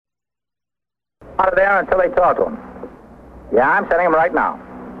out of there until they talk to him. Yeah, I'm sending him right now.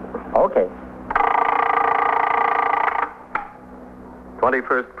 Okay.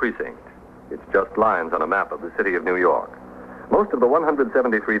 21st Precinct. It's just lines on a map of the city of New York. Most of the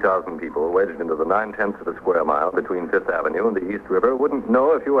 173,000 people wedged into the 9/10 of a square mile between Fifth Avenue and the East River wouldn't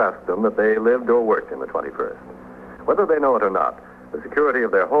know if you asked them that they lived or worked in the 21st. Whether they know it or not, the security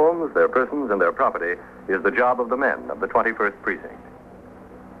of their homes, their persons, and their property is the job of the men of the 21st Precinct.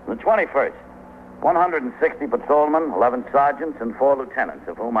 The 21st. 160 patrolmen, 11 sergeants, and 4 lieutenants,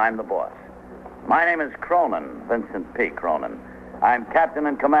 of whom I'm the boss. My name is Cronin, Vincent P. Cronin. I'm captain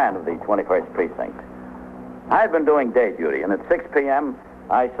in command of the 21st Precinct. I've been doing day duty, and at 6 p.m.,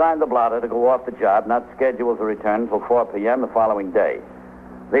 I signed the blotter to go off the job, not scheduled to return until 4 p.m. the following day.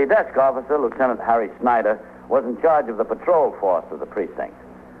 The desk officer, Lieutenant Harry Snyder, was in charge of the patrol force of the precinct.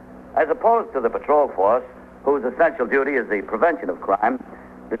 As opposed to the patrol force, whose essential duty is the prevention of crime,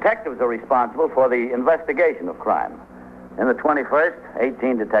 detectives are responsible for the investigation of crime. In the 21st,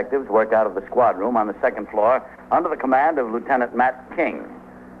 18 detectives work out of the squad room on the second floor under the command of Lieutenant Matt King.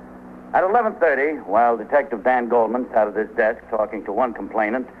 At 11:30, while Detective Dan Goldman sat at his desk talking to one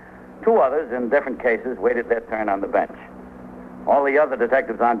complainant, 2 others in different cases waited their turn on the bench. All the other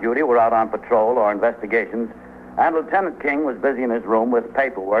detectives on duty were out on patrol or investigations, and Lieutenant King was busy in his room with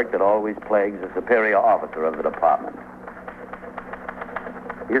paperwork that always plagues a superior officer of the department.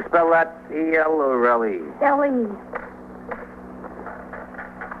 You spell that E-L or L-E? L.E.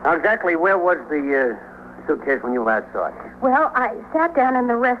 Now, exactly where was the suitcase when you last saw it? Well, I sat down in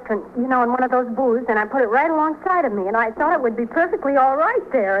the restaurant, in one of those booths, and I put it right alongside of me, and I thought it would be perfectly all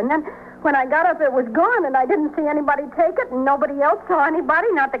right there. And then when I got up, it was gone, and I didn't see anybody take it, and nobody else saw anybody,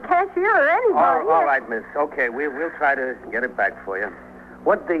 not the cashier or anybody. All right, miss. Okay, we'll try to get it back for you.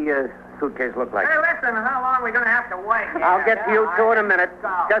 What'd the suitcase look like? Hey, listen, how long are we going to have to wait? I'll get to you two in a minute.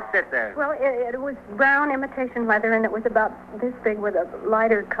 Just sit there. Well, it was brown imitation leather, and it was about this big with a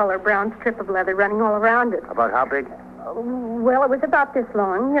lighter color brown strip of leather running all around it. About how big? Well, it was about this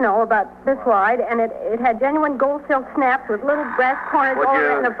long, about this wide, and it had genuine gold silk snaps with little brass corners all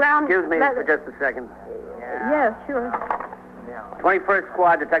around the brown... Excuse me leather. for just a second. Yes, sure. 21st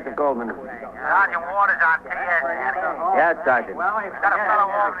Squad, Detective Goldman. Sergeant Waters on TS, Danny. Yeah, Sergeant. Well, he's got a fellow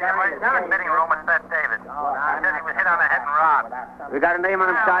over in the emergency admitting room at St. David. He says he was hit on the head and robbed. We got a name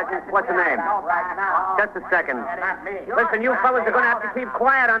on him, Sergeant? What's the name? Just a second. Listen, you fellas are going to have to keep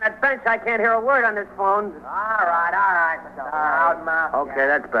quiet on that bench. I can't hear a word on this phone. All right. Loudmouth. Okay,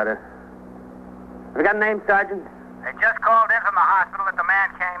 that's better. We got a name, Sergeant? They just called in from the hospital that the man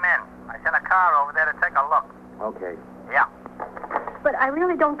came in. I sent a car over there to take a look. Okay. Yeah. But I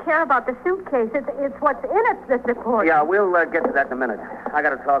really don't care about the suitcase. It's what's in it that's important. Yeah, we'll get to that in a minute. I got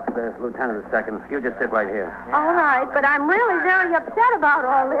to talk to the lieutenant a second. You just sit right here. All right, but I'm really very upset about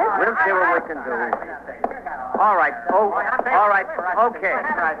all this. We'll see what we can do. All right. Oh, all right. Okay.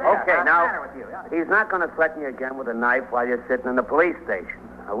 Okay, now, he's not going to threaten you again with a knife while you're sitting in the police station.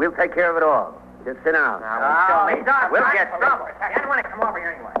 We'll take care of it all. Just sit down. We'll get to it. I don't want to come over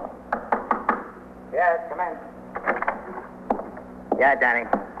here anyway. Yes, come in. Yeah, Danny.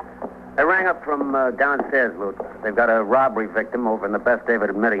 I rang up from downstairs, Lute. They've got a robbery victim over in the Beth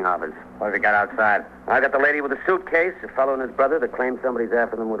David admitting office. What have you got outside? I got the lady with the suitcase, a fellow and his brother that claim somebody's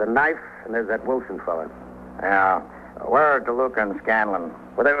after them with a knife, and there's that Wilson fella. Yeah. Where are DeLuca and Scanlon?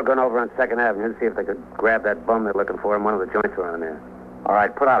 Well, they were going over on 2nd Avenue to see if they could grab that bum they're looking for in one of the joints around there. All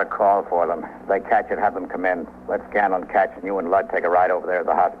right, put out a call for them. If they catch it, have them come in. Let Scanlon catch, and you and Ludd take a ride over there to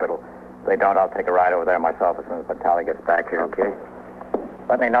the hospital. If they don't, I'll take a ride over there myself as soon as Vitale gets back here. Okay.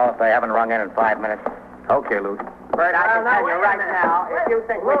 Let me know if they haven't rung in 5 minutes. Okay, Lute. Bert, I can tell you right now, if you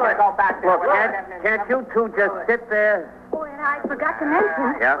think we can go back there... Look, can't you two just sit there? Oh, and I forgot to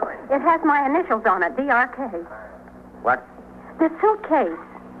mention. Yeah? It has my initials on it, DRK. What? The suitcase.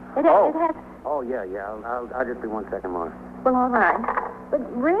 It has... Oh, yeah. I'll just be 1 second more. Well, all right. But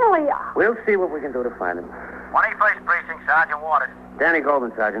really... We'll see what we can do to find him. 21st Precinct, Sergeant Waters. Danny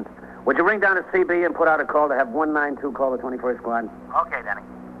Goldman, Sergeant. Would you ring down to CB and put out a call to have 192 call the 21st Squad? Okay, Danny.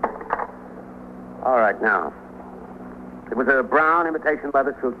 All right, now. It was a brown imitation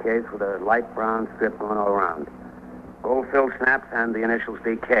leather suitcase with a light brown strip going all around. Gold-filled snaps and the initials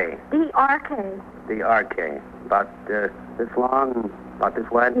DK. DRK. DRK. About this long, about this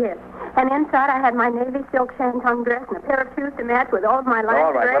wide? Yes. And inside I had my navy silk shantung dress and a pair of shoes to match with all of my lingerie.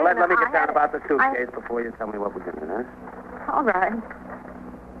 All right, well, let me get down had... about the suitcase before you tell me what we're doing, huh? All right.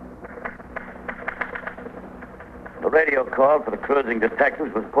 The radio call for the cruising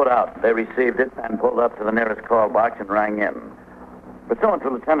detectives was put out. They received it and pulled up to the nearest call box and rang in. Pursuant to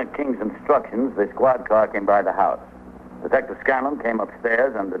Lieutenant King's instructions, the squad car came by the house. Detective Scanlon came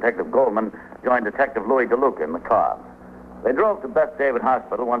upstairs, and Detective Goldman joined Detective Louis DeLuca in the car. They drove to Beth David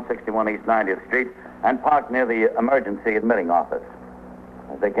Hospital, 161 East 90th Street, and parked near the emergency admitting office.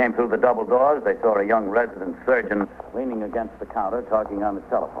 As they came through the double doors, they saw a young resident surgeon leaning against the counter, talking on the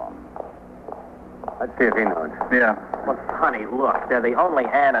telephone. Let's see if he knows. Yeah. Well, honey, look, they're the only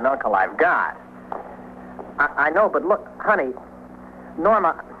aunt and uncle I've got. I know, but look, honey,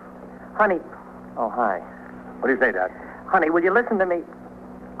 Norma, honey, oh, hi. What do you say, Doc? Honey, will you listen to me?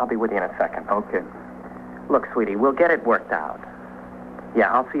 I'll be with you in a second. Okay. Look, sweetie, we'll get it worked out.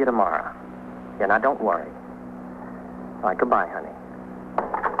 Yeah, I'll see you tomorrow. Yeah, now don't worry. All right, goodbye, honey.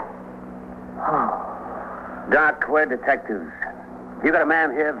 Doc, we're detectives. You got a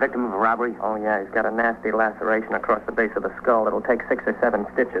man here, victim of a robbery? Oh, yeah, he's got a nasty laceration across the base of the skull. It'll take 6 or 7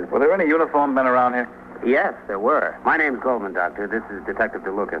 stitches. Were there any uniformed men around here? Yes, there were. My name's Goldman, Doctor. This is Detective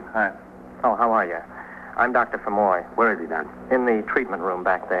DeLuca. Hi. Oh, how are you? I'm Dr. Femoy. Where is he, Doc? In the treatment room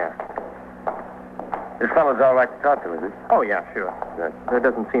back there. This fellow's all right to talk to, isn't he? Oh, yeah, sure. Good. There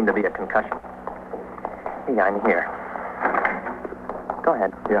doesn't seem to be a concussion. Yeah, I'm here. Go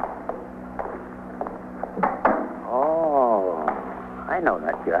ahead. Yeah. Oh, I know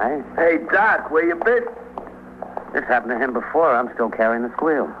that guy. Hey, Doc, where you been? This happened to him before. I'm still carrying the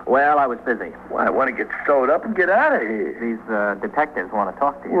squeal. Well, I was busy. Well, I want to get sewed up and get out of here. These detectives want to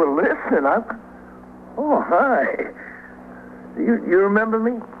talk to you. Well, listen, Oh, hi. You remember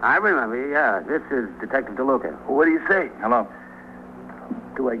me? I remember, yeah. This is Detective DeLuca. What do you say? Hello.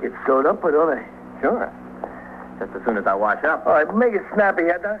 Do I get sewed up or don't I? Sure. Just as soon as I wash up. All right, make it snappy,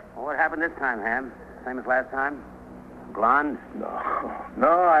 huh, Doc? Well, what happened this time, Ham? Same as last time? Blonde? No,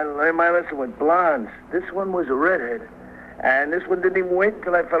 I learned my lesson with blondes. This one was a redhead. And this one didn't even wait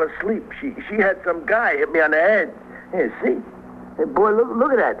until I fell asleep. She had some guy hit me on the head. Here, see? Hey, boy,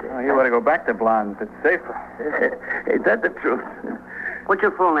 look at that. Oh, you ought to go back to blondes. It's safer. Ain't that the truth? What's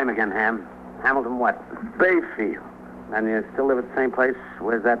your full name again, Ham? Hamilton what? Bayfield. And you still live at the same place?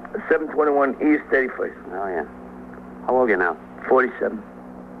 Where's that? 721 East 31st. Oh, yeah. How old are you now? 47.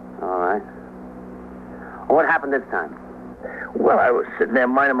 All right. Well, what happened this time? Well, I was sitting there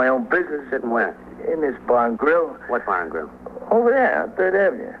minding my own business. Sitting where? In this bar and grill. What bar and grill? Over there on 3rd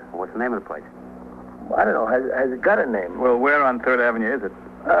Avenue. What's the name of the place? I don't know. Has it got a name? Well, where on 3rd Avenue is it?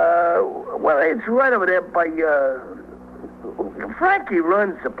 Well, it's right over there by, Frankie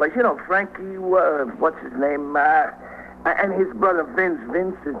runs the place. You know, Frankie, what's his name? And his brother Vince.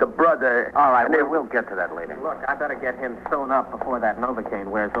 Vince is the brother. All right, and we'll get to that later. Look, I better get him sewn up before that Novocaine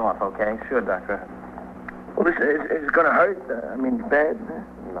wears off, okay? Sure, Doctor. Well, listen, it's going to hurt. Bad.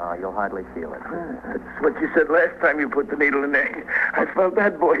 No, you'll hardly feel it. That's what you said last time you put the needle in there. I felt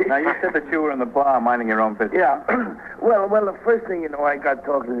that, boy. Now, you said that you were in the bar minding your own business. Yeah. well, the first thing you know, I got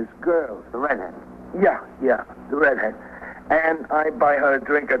talking to this girl. The redhead. Yeah, the redhead. And I buy her a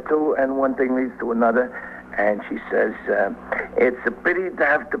drink or two, and one thing leads to another. And she says, it's a pity to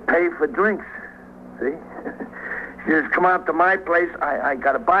have to pay for drinks. See? She says, come out to my place. I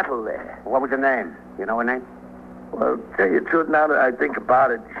got a bottle there. What was her name? You know her name? Well, tell you the truth, now that I think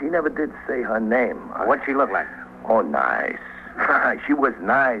about it, she never did say her name. What'd she look like? Oh, nice. She was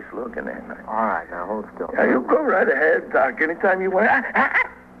nice looking at her. All right, now hold still. Yeah, you go right ahead, Doc. Anytime you want.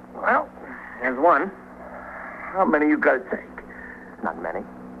 Well, There's one. how many you got to take? Not many.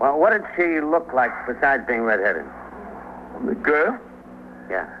 Well, what did she look like besides being redheaded? The girl?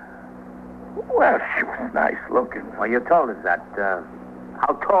 Yeah. Well, she was nice looking. Well, you told us that.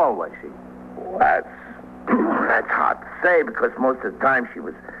 How tall was she? Well, that's hard to say because most of the time she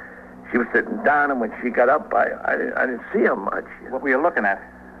was sitting down, and when she got up, I didn't see her much. What were you looking at?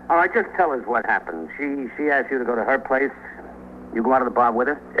 All right, just tell us what happened. She asked you to go to her place. You go out of the bar with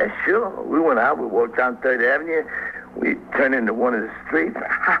her? Yeah, sure. We went out. We walked down 3rd Avenue. We turned into one of the streets.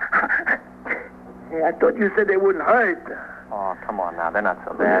 Hey, I thought you said they wouldn't hurt. Oh, come on now. They're not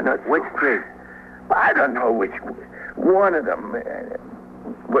so bad. Which street? I don't know which one of them.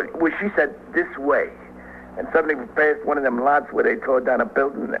 Well, she said this way. And suddenly we passed one of them lots where they tore down a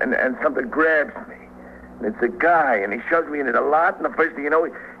building, and something grabs me. And it's a guy, and he shoves me into the lot, and the first thing you know,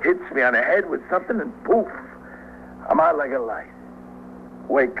 he hits me on the head with something, and poof, I'm out like a light.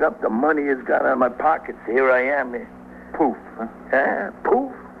 Wake up, the money is gone out of my pockets. Here I am. Poof. Huh? Yeah,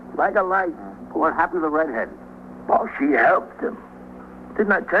 poof, like a light. What happened to the redhead? Oh, she helped him.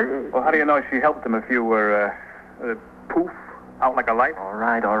 Didn't I tell you? Well, how do you know she helped him if you were, poof, out like a light? All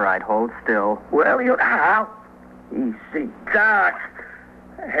right. Hold still. Well, how? Easy, Doc.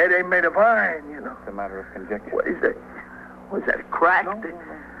 Head ain't made of iron, you know. It's a matter of conjecture. What is that? Was that cracked? No.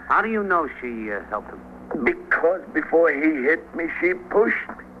 How do you know she helped him? Because before he hit me, she pushed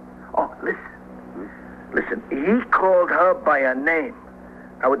me. Oh, listen. Listen, he called her by her name.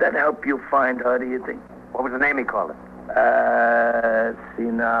 Now, would that help you find her, do you think? What was the name he called her?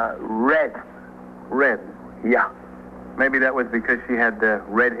 Red. Red. Yeah. Maybe that was because she had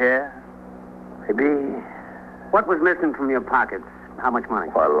red hair? Maybe. What was missing from your pockets? How much money?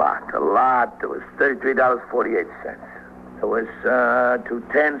 A lot. There was $33.48. There was 2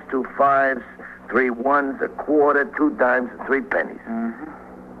 10s, 2 5s, 3 1s, a quarter, 2 dimes, and 3 pennies.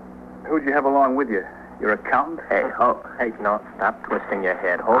 Mm-hmm. Who'd you have along with you? Your accountant? Hey, no, stop twisting your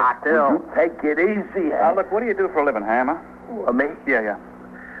head. Hold still. Would you take it easy, Now, Ham? look, what do you do for a living, Hammer? Well, me? Yeah.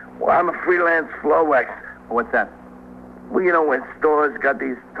 Well, I'm a freelance floor waxer. What's that? Well, you know, when stores got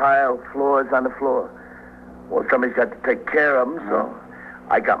these tile floors on the floor. Well, somebody's got to take care of them, so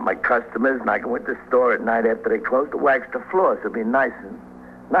I got my customers, and I go into the store at night after they close to wax the floors. It'll be nice in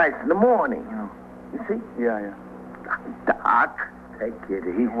the morning, you know. You see? Yeah. Doc, take it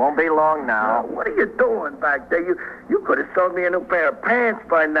easy. Won't be long now. What are you doing back there? You could have sold me a new pair of pants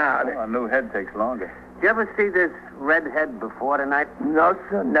by now. Well, a new head takes longer. Did you ever see this redhead before tonight? No,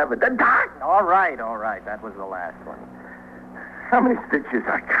 sir, never. The Doc! All right. That was the last one. How many stitches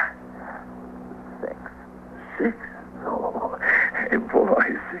I got? 6. 6? Oh, hey,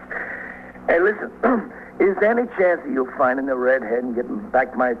 boys. Hey, listen, is there any chance of you finding the redhead and getting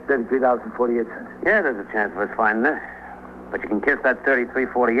back my $33.48? Yeah, there's a chance of us finding her. But you can kiss that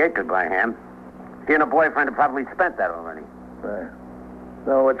 $33.48 goodbye, Ham. She and her boyfriend have probably spent that already.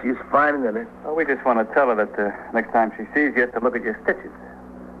 So what's use finding it? Well, we just want to tell her that next time she sees you, to look at your stitches.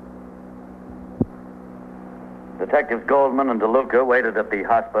 Detectives Goldman and DeLuca waited at the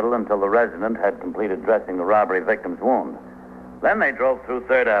hospital until the resident had completed dressing the robbery victim's wound. Then they drove through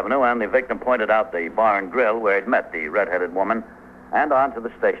 3rd Avenue, and the victim pointed out the bar and grill where he'd met the red-headed woman, and on to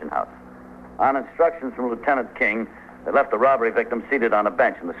the station house. On instructions from Lieutenant King, they left the robbery victim seated on a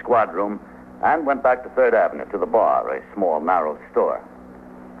bench in the squad room and went back to 3rd Avenue to the bar, a small, narrow store.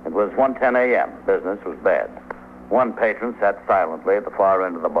 It was 1:10 a.m. Business was bad. One patron sat silently at the far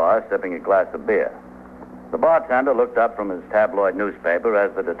end of the bar, sipping a glass of beer. The bartender looked up from his tabloid newspaper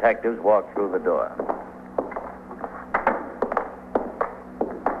as the detectives walked through the door.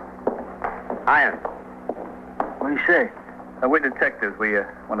 Iron. What do you say? We're detectives. We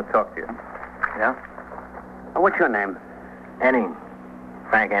want to talk to you. Yeah? What's your name? Henning.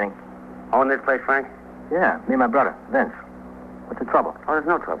 Frank Henning. Own this place, Frank? Yeah, me and my brother, Vince. What's the trouble? Oh, there's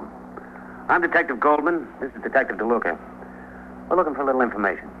no trouble. I'm Detective Goldman. This is Detective DeLuca. We're looking for a little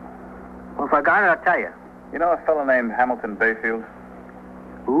information. Well, if I got it, I'll tell you. You know a fellow named Hamilton Bayfield?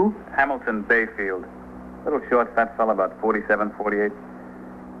 Who? Hamilton Bayfield. Little short, fat fellow, about 47, 48.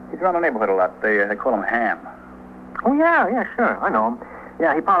 He's around the neighborhood a lot. They call him Ham. Oh, yeah, sure. I know him.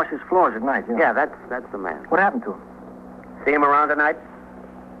 Yeah, he polishes floors at night. Yeah, that's the man. What happened to him? See him around tonight?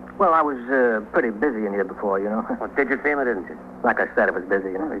 Well, I was pretty busy in here before, you know. Well, did you see him or didn't you? Like I said, it was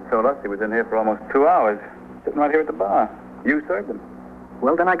busy, you know. He told us he was in here for almost 2 hours, sitting right here at the bar. You served him.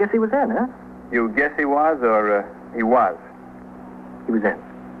 Well, then I guess he was in, huh? You guess he was, or he was? He was in.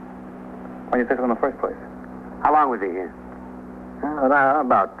 Why didn't you say so in the first place? How long was he here?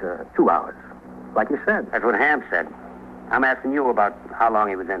 About 2 hours. Like you said. That's what Ham said. I'm asking you about how long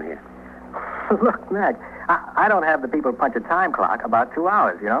he was in here. Look, Mac, I don't have the people punch a time clock about 2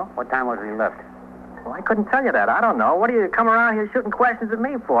 hours, you know? What time was he left? Well, I couldn't tell you that. I don't know. What do you come around here shooting questions at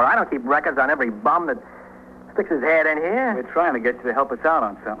me for? I don't keep records on every bum that sticks his head in here. We're trying to get you to help us out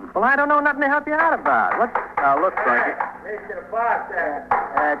on something. Well, I don't know nothing to help you out about. What? Look, Frankie.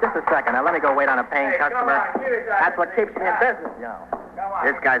 Just a second. Now, let me go wait on a paying customer. That's what keeps me in business, you know.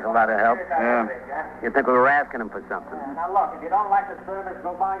 This guy's a lot of help. Yeah. You think we were asking him for something? Now, look, if you don't like the service,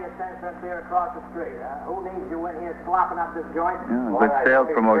 go buy your 10-cent beer across the street. Who needs you in here slopping up this joint? Yeah, good sales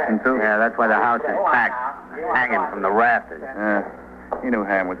promotion, too. Yeah, that's why the house is packed, hanging from the rafters. Yeah. He knew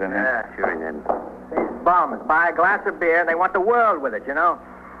Ham was in here. Yeah, sure he did. These bums buy a glass of beer and they want the world with it, you know?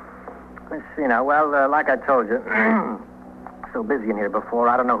 Let's see now. Well, like I told you, so busy in here before,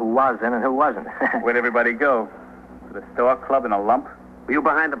 I don't know who was in and who wasn't. Where'd everybody go? To the store club in a lump? Were you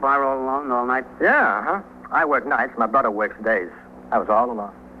behind the bar all alone, all night? Yeah, huh? I work nights. My brother works days. I was all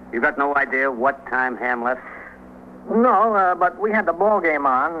alone. You got no idea what time Ham left? No, but we had the ball game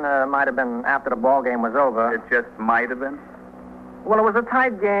on. Might have been after the ball game was over. It just might have been. Well, it was a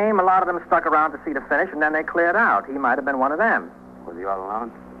tight game. A lot of them stuck around to see the finish, and then they cleared out. He might have been one of them. Was he all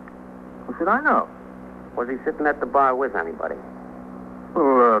alone? What should I know? Was he sitting at the bar with anybody?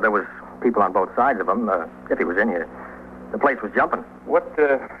 Well, there was people on both sides of him, if he was in here. The place was jumping. What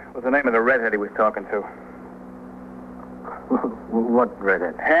was the name of the redhead he was talking to? What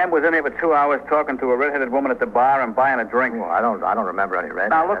redhead? Ham was in here for 2 hours talking to a redheaded woman at the bar and buying a drink. Well, I don't remember any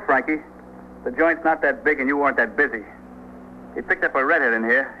redhead. Now, look, Frankie. The joint's not that big and you weren't that busy. He picked up a redhead in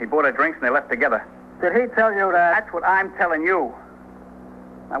here. He bought her drinks and they left together. Did he tell you that? That's what I'm telling you.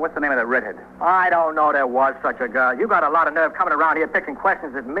 Now, what's the name of that redhead? I don't know there was such a girl. You got a lot of nerve coming around here picking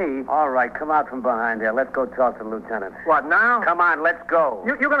questions at me. All right, come out from behind here. Let's go talk to the lieutenant. What, now? Come on, let's go.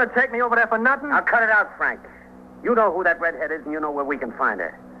 You're going to take me over there for nothing? Now, cut it out, Frank. You know who that redhead is, and you know where we can find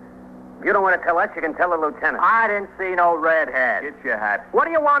her. If you don't want to tell us, you can tell the lieutenant. I didn't see no redhead. Get your hat. What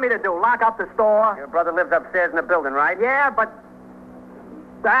do you want me to do, lock up the store? Your brother lives upstairs in the building, right? Yeah, but...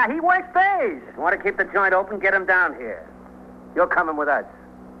 he works days. If you want to keep the joint open, get him down here. You're coming with us.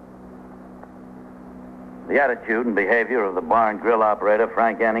 The attitude and behavior of the bar and grill operator,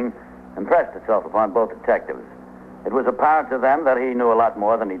 Frank Enning, impressed itself upon both detectives. It was apparent to them that he knew a lot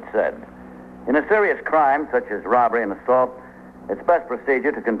more than he'd said. In a serious crime, such as robbery and assault, it's best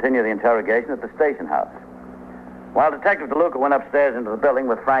procedure to continue the interrogation at the station house. While Detective DeLuca went upstairs into the building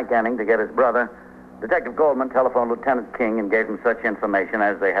with Frank Enning to get his brother, Detective Goldman telephoned Lieutenant King and gave him such information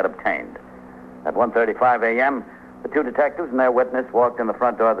as they had obtained. At 1:35 a.m., the two detectives and their witness walked in the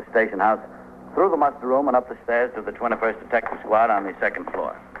front door of the station house, through the muster room and up the stairs to the 21st Detective Squad on the second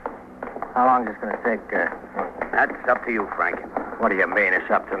floor. How long is this going to take? That's up to you, Frank. What do you mean it's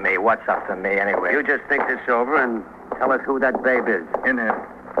up to me? What's up to me, anyway? You just think this over and tell us who that babe is. In here.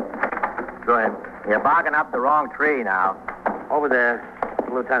 Go ahead. You're barking up the wrong tree now. Over there,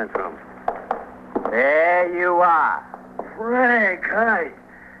 the lieutenant's room. There you are. Frank, hi.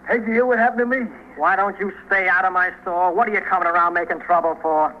 How'd you hear what happened to me? Why don't you stay out of my store? What are you coming around making trouble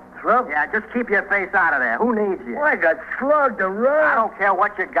for? Trouble? Yeah, just keep your face out of there. Who needs you? Well, I got slugged around. I don't care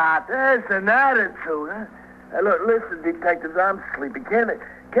what you got. That's an attitude, huh? Hey, look, listen, detectives, I'm sleepy. Can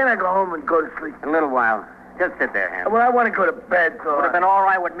I go home and go to sleep? In a little while. Just sit there, Ham. Well, I want to go to bed, so... Would have been all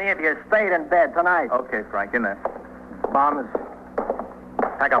right with me if you stayed in bed tonight. Okay, Frank, in there. Bums.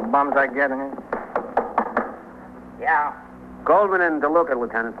 Pack of bums I get in here. Yeah. Goldman and DeLuca,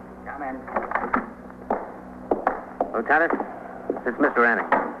 Lieutenant. Come in. Lieutenant, this is Mr. Enning.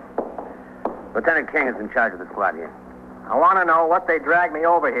 Lieutenant King is in charge of the squad here. I want to know what they dragged me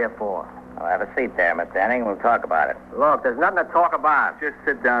over here for. I'll have a seat there, Mr. Enning. We'll talk about it. Look, there's nothing to talk about. Just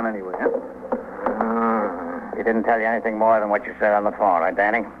sit down anyway, huh? He didn't tell you anything more than what you said on the phone, right,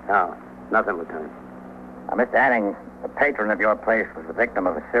 Danny? No, nothing, Lieutenant. Mr. Anning, the patron of your place was the victim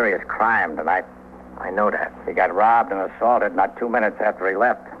of a serious crime tonight. I know that. He got robbed and assaulted not 2 minutes after he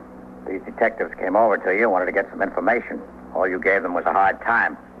left. These detectives came over to you, wanted to get some information. All you gave them was a hard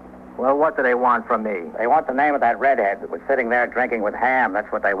time. Well, what do they want from me? They want the name of that redhead that was sitting there drinking with Ham.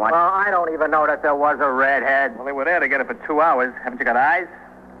 That's what they want. Well, I don't even know that there was a redhead. Well, they were there together for 2 hours. Haven't you got eyes?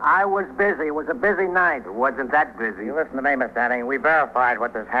 I was busy. It was a busy night. It wasn't that busy. You listen to me, Mr. Anning. We verified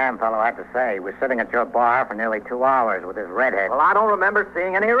what this Ham fellow had to say. He was sitting at your bar for nearly 2 hours with his redhead. Well, I don't remember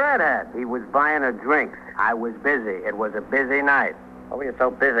seeing any redhead. He was buying her drinks. I was busy. It was a busy night. What were you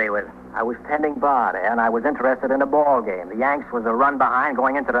so busy with? I was tending bar there, and I was interested in a ball game. The Yanks was a run behind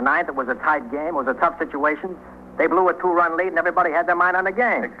going into the ninth. It was a tight game. It was a tough situation. They blew a 2-run lead, and everybody had their mind on the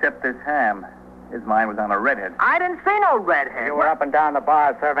game. Except this Ham. His mind was on a redhead. I didn't see no redhead. You were up and down the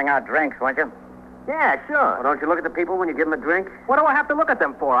bar serving out drinks, weren't you? Yeah, sure. Well, don't you look at the people when you give them a drink? What do I have to look at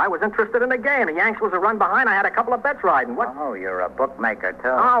them for? I was interested in the game. The Yanks was a run behind. I had a couple of bets riding. What? Oh, you're a bookmaker, too.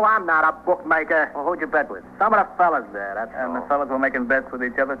 Oh, I'm not a bookmaker. Well, who'd you bet with? Some of the fellas there, that's And all. the fellas were making bets with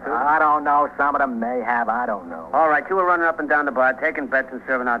each other, too? I don't know. Some of them may have. I don't know. All right, you were running up and down the bar, taking bets and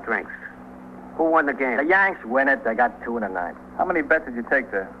serving out drinks. Who won the game? The Yanks win it. They got 2 in the ninth. How many bets did you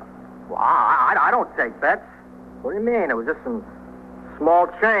take there? Well, I don't take bets. What do you mean? It was just some small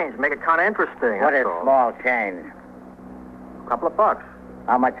change. Make it kind of interesting. What that's is all. small change? A couple of bucks.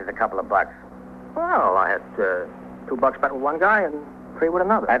 How much is a couple of bucks? Well, I had $2 bet with one guy and 3 with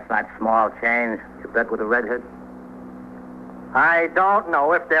another. That's not small change. You bet with a redhead? I don't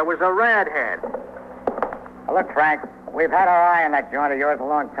know if there was a redhead. Well, look, Frank, we've had our eye on that joint of yours a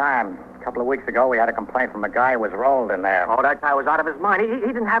long time. A couple of weeks ago, we had a complaint from a guy who was rolled in there. Oh, that guy was out of his mind. He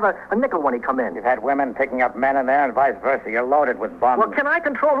didn't have a nickel when he come in. You've had women picking up men in there and vice versa. You're loaded with bums. Well, can I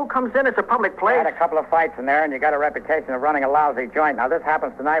control who comes in? It's a public You place. had a couple of fights in there, and you got a reputation of running a lousy joint. Now, this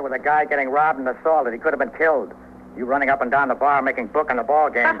happens tonight with a guy getting robbed and assaulted. He could have been killed. You running up and down the bar making book in the ball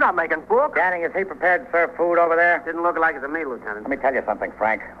game. That's not making book. Danny, is he prepared to serve food over there? Didn't look like it to me, Lieutenant. Let me tell you something,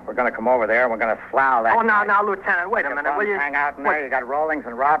 Frank. We're going to come over there, and we're going to slough that Oh, now, guy. Lieutenant, wait a Your minute, will bums you? hang out in What? there. You got rollings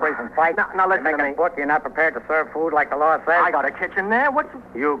and robberies and fights. Now, listen You're to making me. book. You're not prepared to serve food like the law says. I got a kitchen there. What's...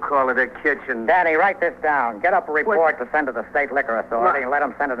 You call it a kitchen. Danny, write this down. Get up a report to send to the State Liquor Authority and let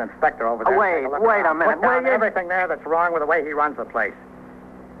them send an inspector over there. Wait, Take look wait around. a minute, Put down will you? everything there that's wrong with the way he runs the place.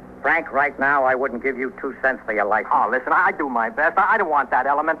 Frank, right now, I wouldn't give you 2 cents for your license. Oh, listen, I do my best. I don't want that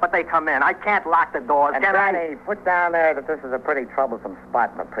element, but they come in. I can't lock the doors. And Danny, put down there that this is a pretty troublesome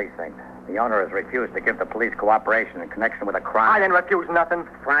spot in the precinct. The owner has refused to give the police cooperation in connection with a crime. I didn't refuse nothing.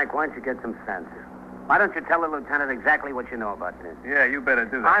 Frank, why don't you get some sense? Why don't you tell the lieutenant exactly what you know about this? Yeah, you better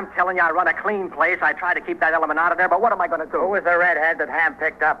do that. I'm telling you, I run a clean place. I try to keep that element out of there, but what am I going to do? Who was the redhead that Ham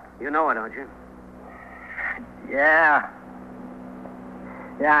picked up? You know her, don't you? Yeah.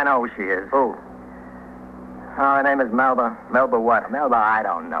 Yeah, I know who she is. Who? Oh, her name is Melba. Melba what? Melba, I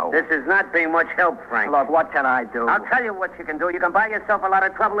don't know. This is not being much help, Frank. Look, what can I do? I'll tell you what you can do. You can buy yourself a lot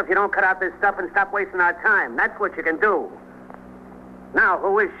of trouble if you don't cut out this stuff and stop wasting our time. That's what you can do. Now,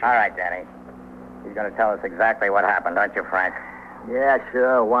 who is she? All right, Danny. You're going to tell us exactly what happened, aren't you, Frank? Yeah,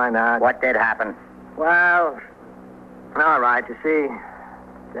 sure. Why not? What did happen? Well, all right. You see,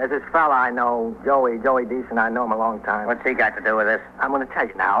 there's this fella I know, Joey Deason. I know him a long time. What's he got to do with this? I'm going to tell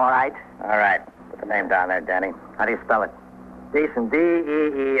you now, all right? All right. Put the name down there, Danny. How do you spell it? Deason,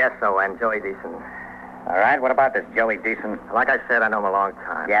 Deeson, Joey Deason. All right. What about this Joey Deason? Like I said, I know him a long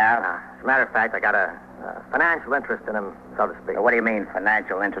time. Yeah? As a matter of fact, I got a financial interest in him, so to speak. So what do you mean,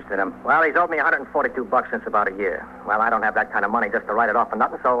 financial interest in him? Well, he's owed me $142 since about a year. Well, I don't have that kind of money just to write it off for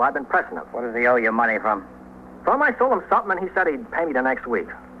nothing, so I've been pressing him. What does he owe you money from? From I sold him something, and he said he'd pay me the next week.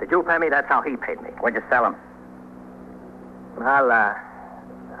 Did you pay me? That's how he paid me. What'd you sell him? Well,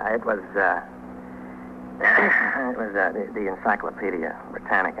 it was, the Encyclopedia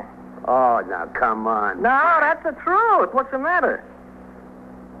Britannica. Oh, now, come on. No, that's the truth. What's the matter?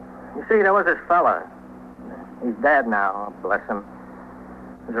 You see, there was this fella. He's dead now, oh, bless him.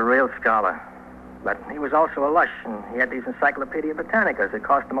 He's a real scholar. But he was also a lush, and he had these Encyclopedia Britannicas. It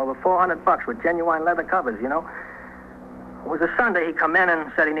cost him over $400 with genuine leather covers, you know. It was a Sunday. He come in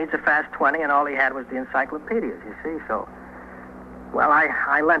and said he needs a fast 20, and all he had was the encyclopedias, you see. So, well,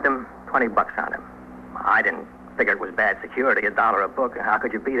 I lent him $20 on him. I didn't figure it was bad security, $1 a book. How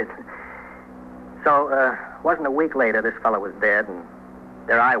could you beat it? So, wasn't a week later, this fella was dead, and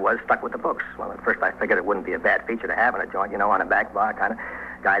there I was, stuck with the books. Well, at first I figured it wouldn't be a bad feature to have in a joint, you know, on a back bar kind of.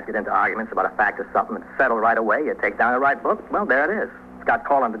 Guys get into arguments about a fact or something and settle right away. You take down the right book, well, there it is. It's got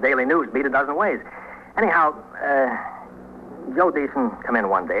call on the Daily News, beat a dozen ways. Anyhow, Joe Deason come in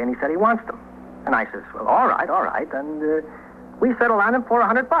one day, and he said he wants them. And I says, well, all right. And we settled on him for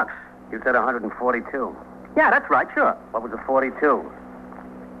 $100. You said 142. Yeah, that's right, sure. What was the 42?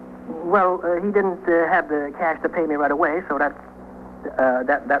 Well, he didn't have the cash to pay me right away, so that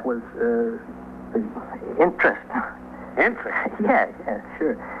was interest. Interest? Yeah,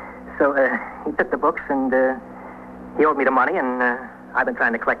 sure. So he took the books, and he owed me the money, and I've been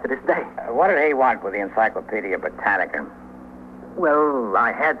trying to collect to this day. What did he want with the Encyclopedia Britannica? Well,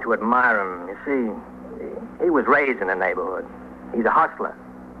 I had to admire him. You see, he was raised in the neighborhood. He's a hustler.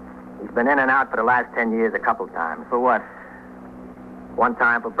 He's been in and out for the last 10 years a couple times. For what? One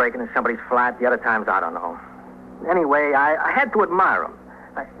time for breaking in somebody's flat, the other times I don't know. Anyway, I had to admire him.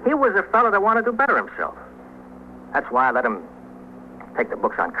 He was a fellow that wanted to better himself. That's why I let him take the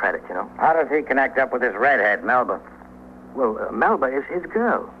books on credit, you know. How does he connect up with this redhead, Melba? Well, Melba is his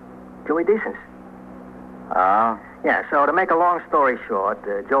girl, Joey Deason's. Oh? Yeah, so to make a long story short,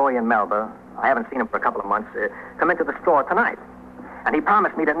 Joey and Melba, I haven't seen him for a couple of months, come into the store tonight. And he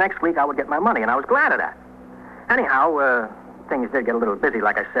promised me that next week I would get my money, and I was glad of that. Anyhow, things did get a little busy,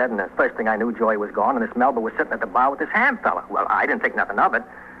 like I said, and the first thing I knew, Joey was gone, and this Melba was sitting at the bar with this Ham fella. Well, I didn't think nothing of it.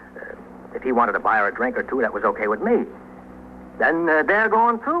 If he wanted to buy her a drink or two, that was okay with me. Then they're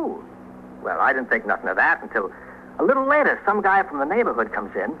gone, too. Well, I didn't think nothing of that until a little later, some guy from the neighborhood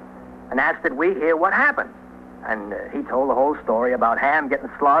comes in and asked did we hear what happened. And he told the whole story about Ham getting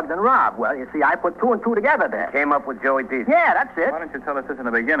slugged and robbed. Well, you see, I put two and two together there. Came up with Joey Deason. Yeah, that's it. Why don't you tell us this in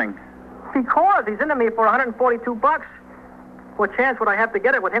the beginning? Because he's into me for $142. What chance would I have to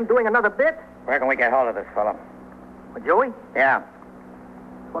get it with him doing another bit? Where can we get hold of this fellow? With Joey? Yeah.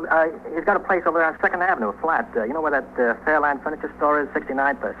 Well, he's got a place over there on 2nd Avenue, a flat. You know where that Fairland furniture store is,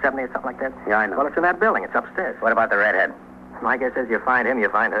 69th or 70 or something like that? Yeah, I know. Well, it's in that building. It's upstairs. What about the redhead? My guess is you find him, you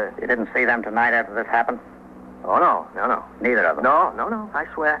find her. You didn't see them tonight after this happened? Oh, no. Neither of them? No, I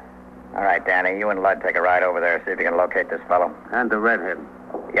swear. All right, Danny, you and Lud take a ride over there, see if you can locate this fellow. And the redhead.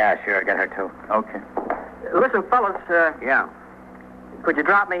 Yeah, sure, get her too. Okay. Listen, fellas, Yeah. could you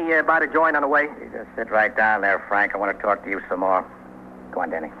drop me by the joint on the way? You just sit right down there, Frank. I want to talk to you some more. Go on,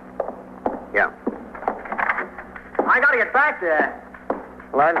 Danny. Yeah. I gotta get back there.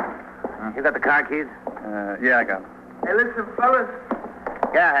 Lud, you got the car keys? Yeah, I got it. Hey, listen, fellas.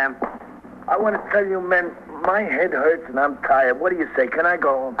 Yeah, Ham. I want to tell you, men, my head hurts and I'm tired. What do you say? Can I go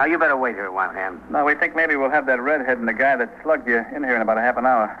home? Oh, you better wait here a while, Ham. No, we think maybe we'll have that redhead and the guy that slugged you in here in about a half an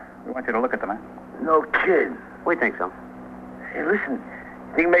hour. We want you to look at them, eh? No kid. We think so. Hey, listen.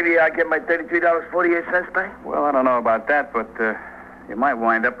 Think maybe I get my $33.48 back? Well, I don't know about that, but you might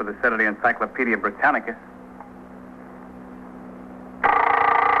wind up with the Saturday Encyclopedia Britannica.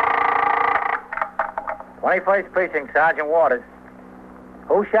 21st Precinct, Sergeant Waters.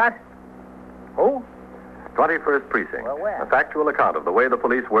 Who shot? Who? 21st Precinct. Well, where? A factual account of the way the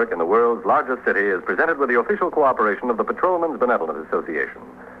police work in the world's largest city is presented with the official cooperation of the Patrolmen's Benevolent Association,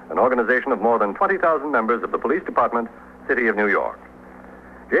 an organization of more than 20,000 members of the Police Department, City of New York.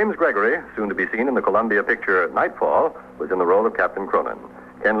 James Gregory, soon to be seen in the Columbia picture Nightfall, was in the role of Captain Cronin.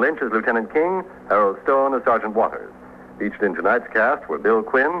 Ken Lynch as Lieutenant King, Harold Stone as Sergeant Waters. Featured in tonight's cast were Bill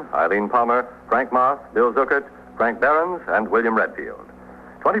Quinn, Eileen Palmer, Frank Moss, Bill Zuckert, Frank Behrens, and William Redfield.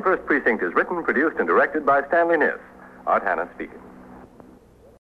 21st Precinct is written, produced, and directed by Stanley Niss. Art Hanna speaking.